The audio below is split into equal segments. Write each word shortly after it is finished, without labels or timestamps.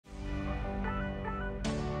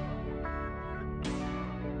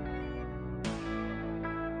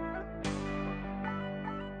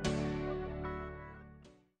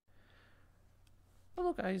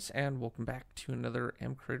Hello guys, and welcome back to another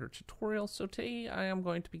MCreator tutorial. So today I am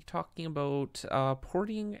going to be talking about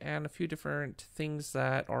porting and a few different things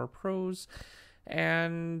that are pros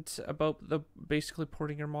and about the basically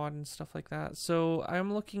porting your mod and stuff like that. So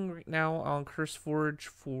I'm looking right now on CurseForge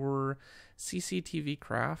for CCTV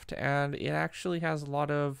Craft, and it actually has a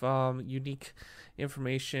lot of unique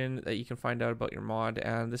information that you can find out about your mod,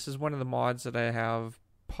 and this is one of the mods that I have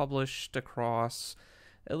published across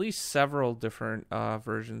at least several different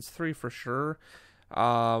versions, 3 for sure,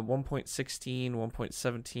 1.16,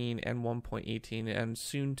 1.17, and 1.18, and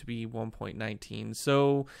soon to be 1.19.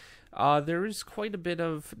 So there is quite a bit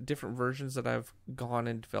of different versions that I've gone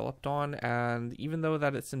and developed on, and even though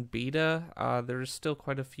that it's in beta, there's still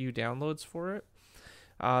quite a few downloads for it.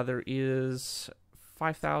 There is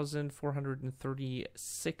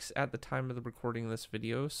 5,436 at the time of the recording of this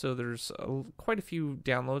video, so there's quite a few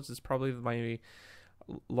downloads. It's probably my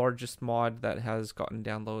largest mod that has gotten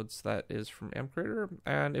downloads that is from MCreator.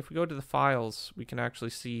 And if we go to the files, we can actually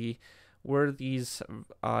see where these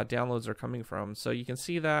downloads are coming from. So you can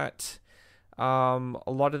see that a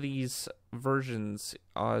lot of these versions,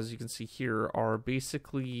 as you can see here, are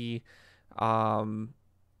basically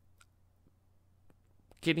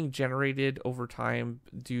getting generated over time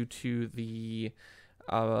due to the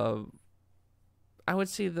I would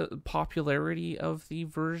say the popularity of the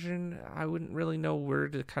version. I wouldn't really know where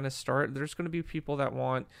to kind of start. There's going to be people that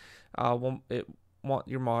want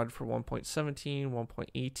your mod for 1.17,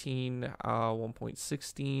 1.18,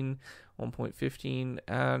 1.16, 1.15,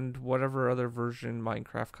 and whatever other version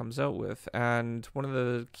Minecraft comes out with. And one of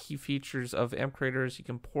the key features of MCreator is you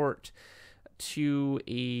can port to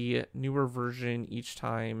a newer version each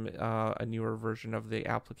time a newer version of the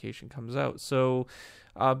application comes out. So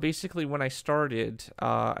basically when I started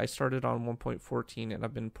on 1.14, and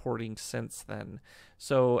I've been porting since then.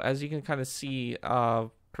 So as you can kind of see,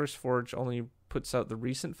 CurseForge only puts out the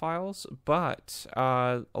recent files, but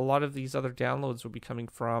a lot of these other downloads will be coming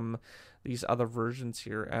from these other versions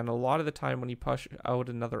here. And a lot of the time when you push out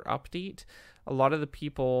another update, a lot of the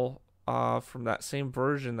people from that same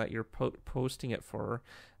version that you're posting it for,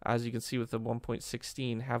 as you can see with the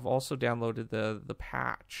 1.16, have also downloaded the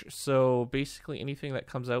patch. So basically anything that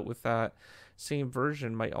comes out with that same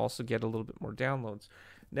version might also get a little bit more downloads.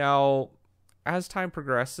 Now, as time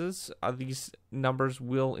progresses, these numbers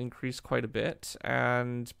will increase quite a bit,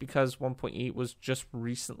 and because 1.8 was just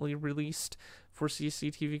recently released for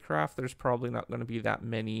CCTV Craft, there's probably not going to be that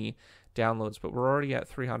many downloads, but we're already at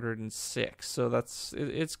 306, so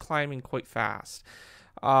it's climbing quite fast.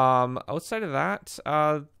 Outside of that,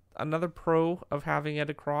 another pro of having it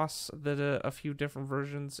across a few different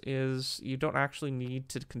versions is you don't actually need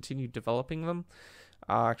to continue developing them.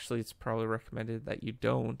 Actually, it's probably recommended that you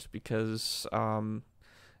don't, because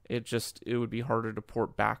it would be harder to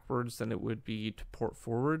port backwards than it would be to port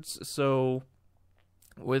forwards. So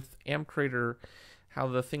with MCreator, how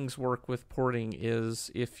the things work with porting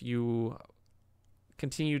is if you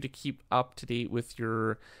continue to keep up to date with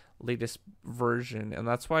your latest version, and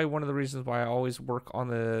that's why one of the reasons why I always work on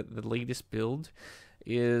the latest build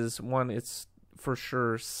is, one, it's for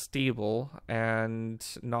sure stable, and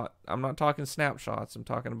I'm not talking snapshots, I'm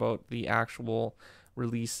talking about the actual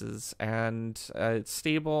releases, and it's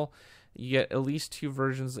stable. You get at least 2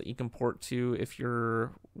 versions that you can port to. If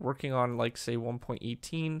you're working on, like, say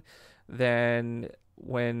 1.18, then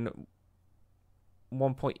when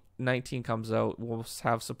 1.19 comes out, we'll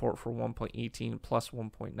have support for 1.18 plus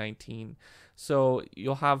 1.19. So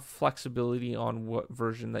you'll have flexibility on what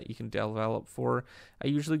version that you can develop for. I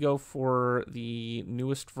usually go for the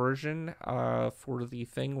newest version for the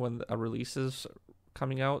thing when a release is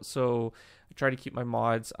coming out. So I try to keep my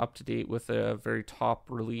mods up to date with a very top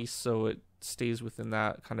release, so it stays within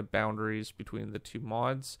that kind of boundaries between the 2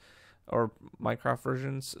 mods or Minecraft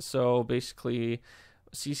versions. So basically,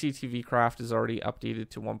 CCTV Craft is already updated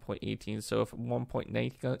to 1.18, so if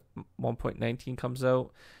 1.19 comes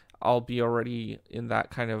out, I'll be already in that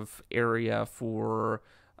kind of area for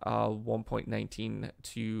 1.19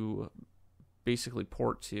 to basically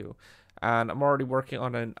port to. And I'm already working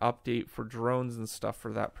on an update for drones and stuff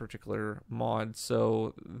for that particular mod,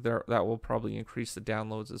 so that will probably increase the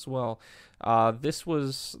downloads as well. This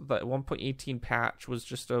was the 1.18 patch was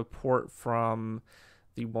just a port from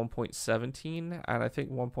the 1.17, and I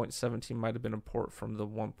think 1.17 might have been a port from the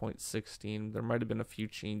 1.16. There might have been a few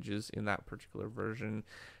changes in that particular version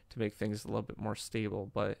to make things a little bit more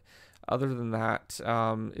stable, but other than that,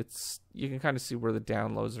 you can kind of see where the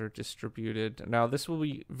downloads are distributed. Now, this will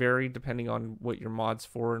vary depending on what your mod's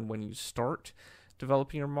for and when you start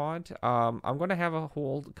developing your mod. I'm going to have a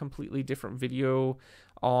whole completely different video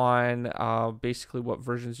on basically what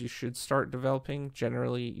versions you should start developing.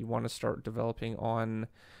 Generally, you want to start developing on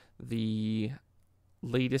the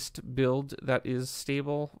latest build that is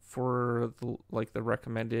stable for the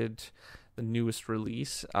recommended, the newest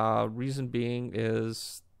release. Reason being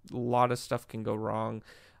is a lot of stuff can go wrong.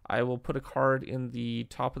 I will put a card in the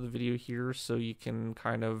top of the video here so you can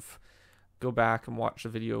kind of go back and watch the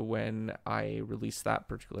video when I release that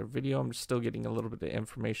particular video. I'm still getting a little bit of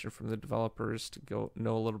information from the developers to go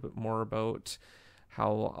know a little bit more about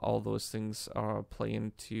how all those things play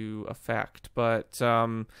into effect. But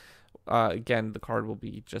again, the card will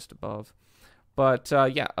be just above. But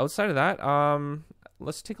yeah, outside of that,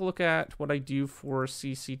 let's take a look at what I do for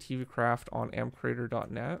CCTV Craft on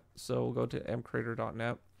MCreator.net. So we'll go to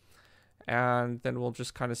MCreator.net. And then we'll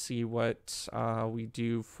just kind of see what we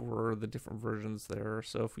do for the different versions there.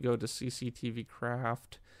 So if we go to CCTV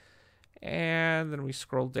Craft and then we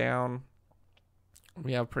scroll down,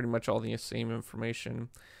 we have pretty much all the same information.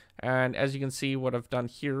 And as you can see, what I've done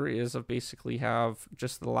here is I basically have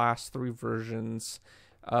just the last 3 versions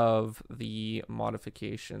of the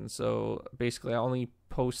modification. So basically I only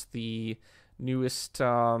post the newest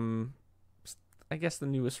I guess the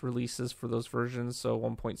newest releases for those versions. So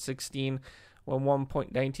 1.16, when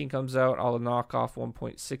 1.19 comes out, I'll knock off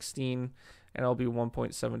 1.16 and it'll be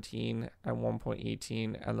 1.17 and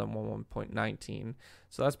 1.18 and then 1.19.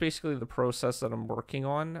 So that's basically the process that I'm working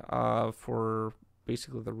on for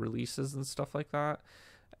basically the releases and stuff like that.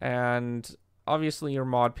 And obviously your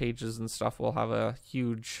mod pages and stuff will have a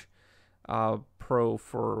huge pro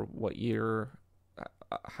for what you're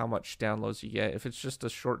how much downloads you get. If it's just a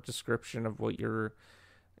short description of what your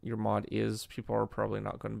mod is, people are probably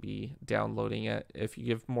not going to be downloading it. If you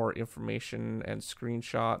give more information and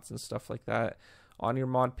screenshots and stuff like that on your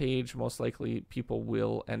mod page, most likely people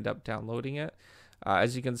will end up downloading it.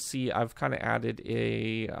 As you can see, I've kind of added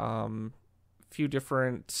a few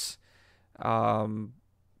different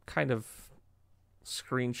kind of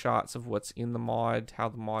screenshots of what's in the mod, how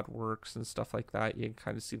the mod works and stuff like that. You can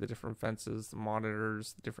kind of see the different fences, the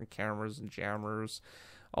monitors, the different cameras and jammers,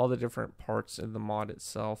 all the different parts in the mod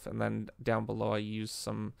itself. And then down below I use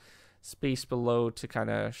some space below to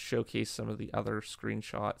kind of showcase some of the other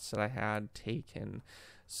screenshots that I had taken.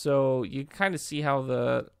 So you kind of see how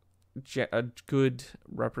a good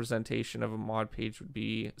representation of a mod page would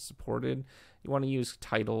be supported. You want to use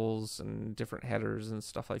titles and different headers and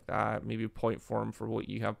stuff like that, maybe a point form for what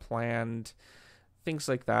you have planned, things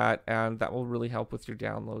like that, and that will really help with your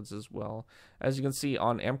downloads as well. As you can see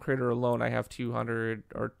on MCreator alone, I have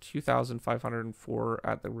 2,504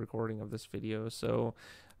 at the recording of this video, so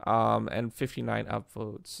and 59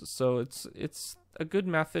 upvotes. So it's a good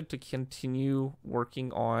method to continue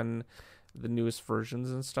working on the newest versions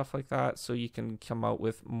and stuff like that, so you can come out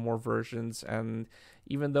with more versions. And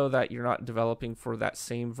even though that you're not developing for that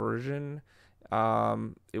same version,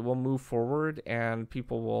 it will move forward and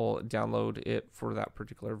people will download it for that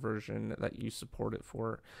particular version that you support it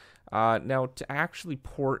for. Now, to actually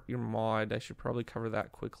port your mod, I should probably cover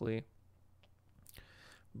that quickly.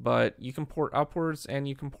 But you can port upwards and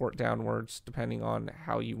you can port downwards depending on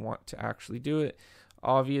how you want to actually do it.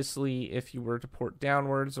 Obviously, if you were to port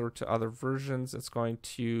downwards or to other versions, it's going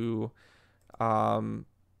to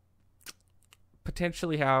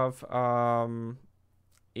potentially have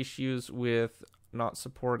issues with not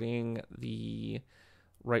supporting the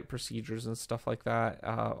right procedures and stuff like that.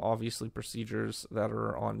 Obviously, procedures that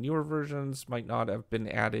are on newer versions might not have been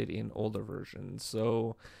added in older versions.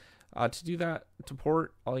 So to do that, to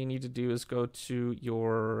port, all you need to do is go to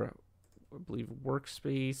your, I believe,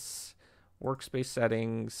 workspace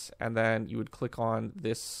settings, and then you would click on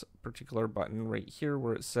this particular button right here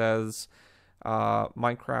where it says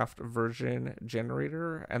Minecraft version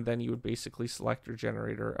generator, and then you would basically select your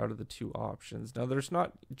generator out of the 2 options. Now, there's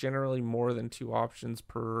not generally more than 2 options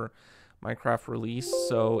per Minecraft release,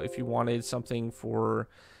 so if you wanted something for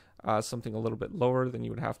something a little bit lower, then you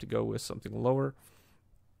would have to go with something lower.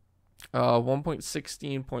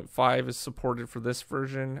 1.16.5 is supported for this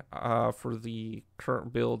version. For the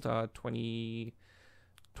current build,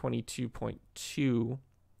 2022.2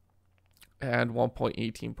 and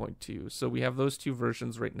 1.18.2. So we have those 2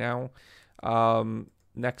 versions right now.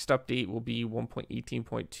 Next update will be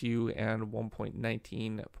 1.18.2 and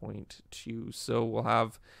 1.19.2. So we'll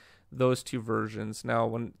have those 2 versions. Now,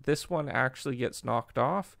 when this one actually gets knocked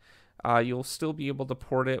off, You'll still be able to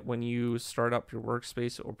port it when you start up your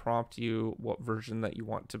workspace. It will prompt you what version that you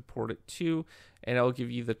want to port it to, and it'll give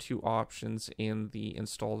you the 2 options in the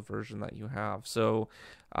installed version that you have. So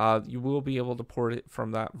you will be able to port it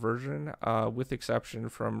from that version, with exception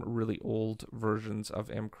from really old versions of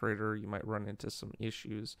MCreator. You might run into some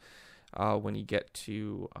issues when you get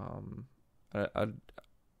to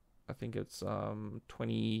I think it's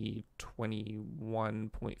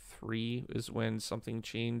 2021.3 is when something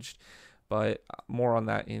changed, but more on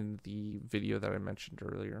that in the video that I mentioned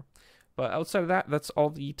earlier. But outside of that, that's all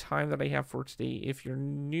the time that I have for today. If you're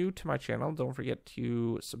new to my channel, don't forget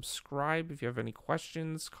to subscribe. If you have any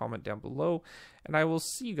questions, comment down below, and I will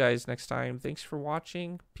see you guys next time. Thanks for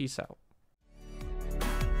watching. Peace out.